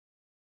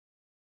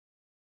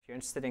You're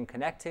interested in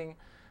connecting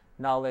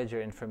knowledge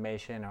or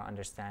information or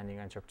understanding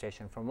or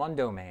interpretation from one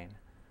domain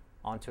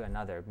onto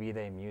another, be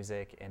they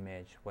music,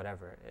 image,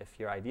 whatever. If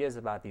your idea is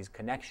about these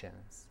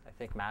connections, I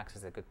think Max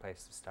is a good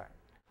place to start.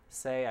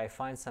 Say I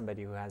find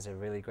somebody who has a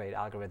really great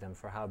algorithm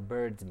for how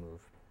birds move.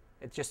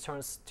 It just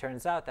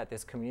turns out that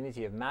this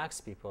community of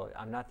Max people,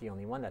 I'm not the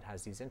only one that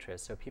has these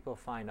interests, so people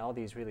find all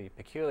these really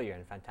peculiar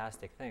and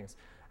fantastic things,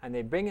 and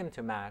they bring them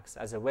to Max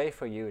as a way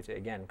for you to,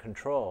 again,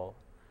 control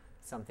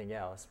something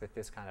else with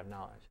this kind of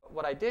knowledge.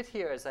 What I did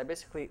here is I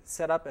basically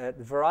set up a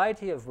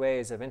variety of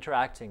ways of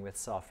interacting with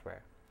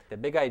software. The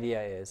big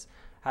idea is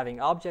having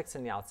objects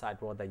in the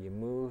outside world that you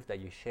move, that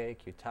you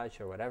shake, you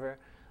touch, or whatever,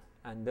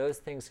 and those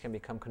things can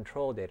become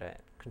control data,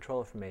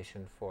 control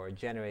information for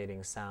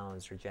generating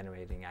sounds or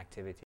generating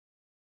activity.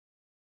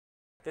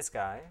 This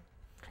guy,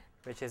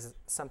 which is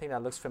something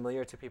that looks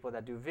familiar to people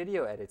that do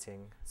video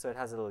editing. So it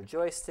has a little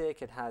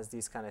joystick, it has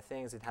these kind of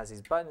things, it has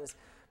these buttons,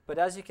 but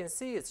as you can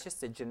see, it's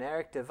just a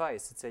generic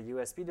device. It's a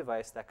USB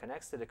device that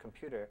connects to the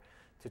computer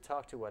to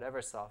talk to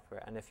whatever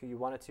software. And if you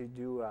wanted to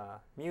do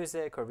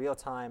music or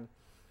real-time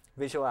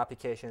visual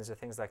applications or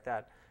things like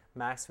that,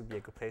 Max would be a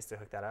good place to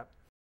hook that up.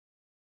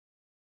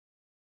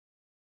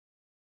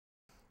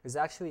 There's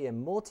actually a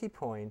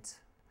multi-point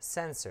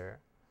sensor,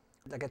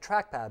 like a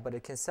trackpad, but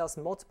it can sense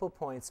multiple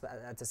points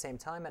at the same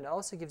time, and it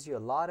also gives you a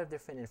lot of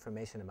different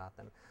information about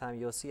them.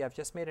 You'll see I've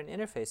just made an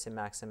interface in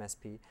Max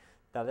MSP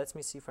that lets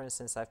me see, for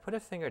instance, I've put a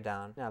finger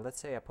down. Now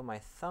let's say I put my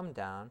thumb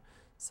down,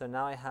 so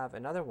now I have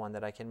another one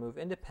that I can move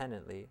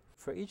independently.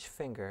 For each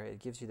finger, it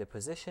gives you the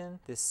position,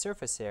 this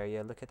surface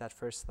area, look at that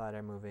first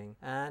slider moving,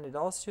 and it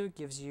also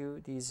gives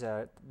you these,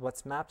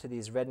 what's mapped to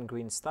these red and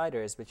green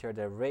sliders, which are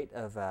the rate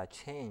of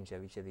change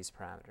of each of these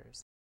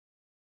parameters.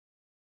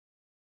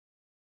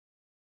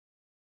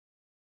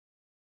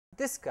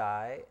 This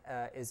guy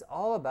is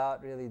all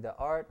about really the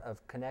art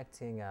of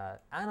connecting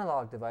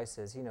analog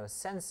devices, you know,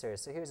 sensors.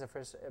 So here's a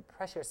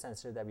pressure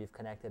sensor that we've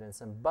connected and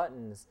some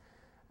buttons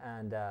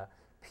and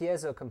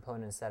piezo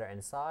components that are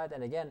inside.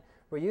 And again,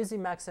 we're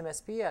using Max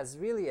MSP as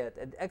really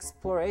an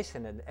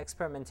exploration, an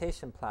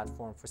experimentation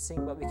platform for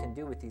seeing what we can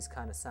do with these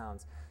kind of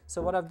sounds.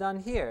 So what I've done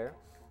here,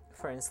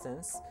 for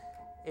instance,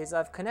 is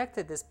I've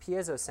connected this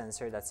piezo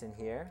sensor that's in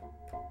here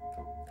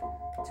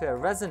to a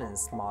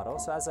resonance model.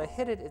 So as I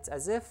hit it, it's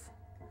as if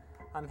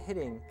I'm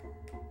hitting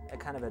a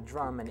kind of a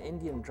drum, an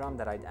Indian drum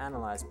that I'd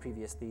analyzed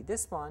previously.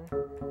 This one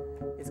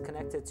is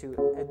connected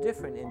to a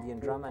different Indian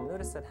drum, and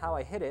notice that how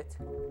I hit it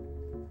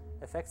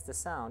affects the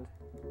sound.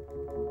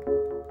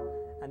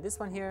 And this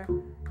one here,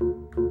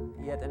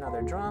 yet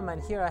another drum, and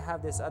here I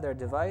have this other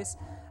device.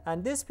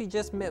 And this we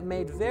just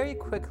made very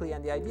quickly,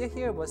 and the idea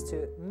here was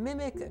to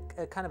mimic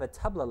a kind of a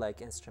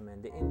tabla-like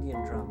instrument, the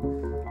Indian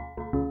drum.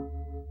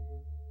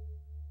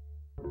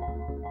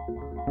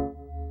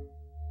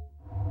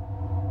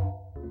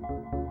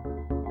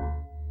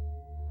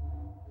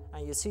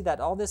 You see that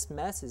all this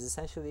mess is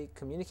essentially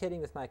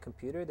communicating with my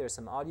computer. There's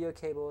some audio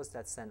cables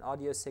that send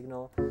audio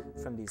signal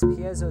from these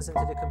piezos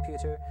into the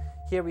computer.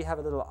 Here we have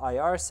a little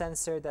IR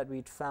sensor that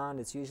we'd found.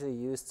 It's usually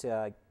used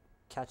to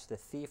catch the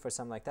thief or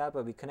something like that,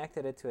 but we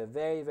connected it to a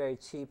very, very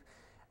cheap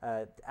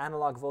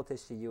analog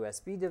voltage to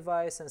USB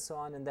device and so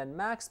on. And then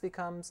Max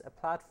becomes a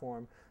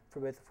platform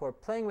for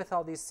playing with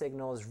all these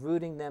signals,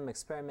 routing them,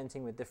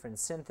 experimenting with different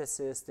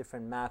synthesis,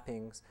 different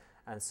mappings,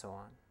 and so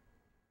on.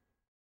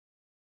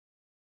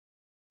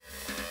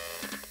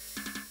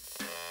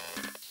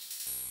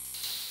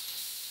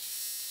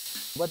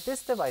 What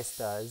this device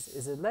does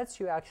is it lets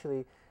you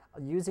actually,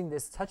 using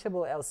this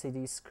touchable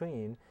LCD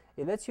screen,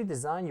 it lets you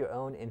design your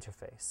own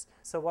interface.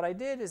 So what I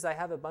did is I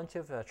have a bunch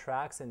of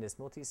tracks in this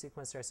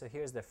multi-sequencer. So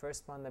here's the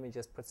first one. Let me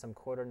just put some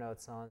quarter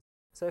notes on.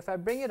 So if I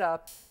bring it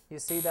up, you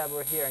see that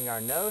we're hearing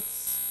our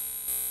notes.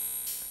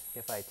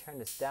 If I turn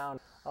this down,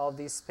 all of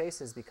these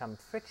spaces become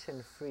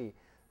friction-free.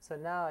 So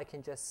now I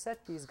can just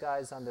set these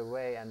guys on their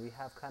way, and we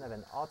have kind of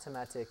an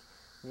automatic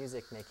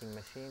music-making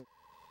machine.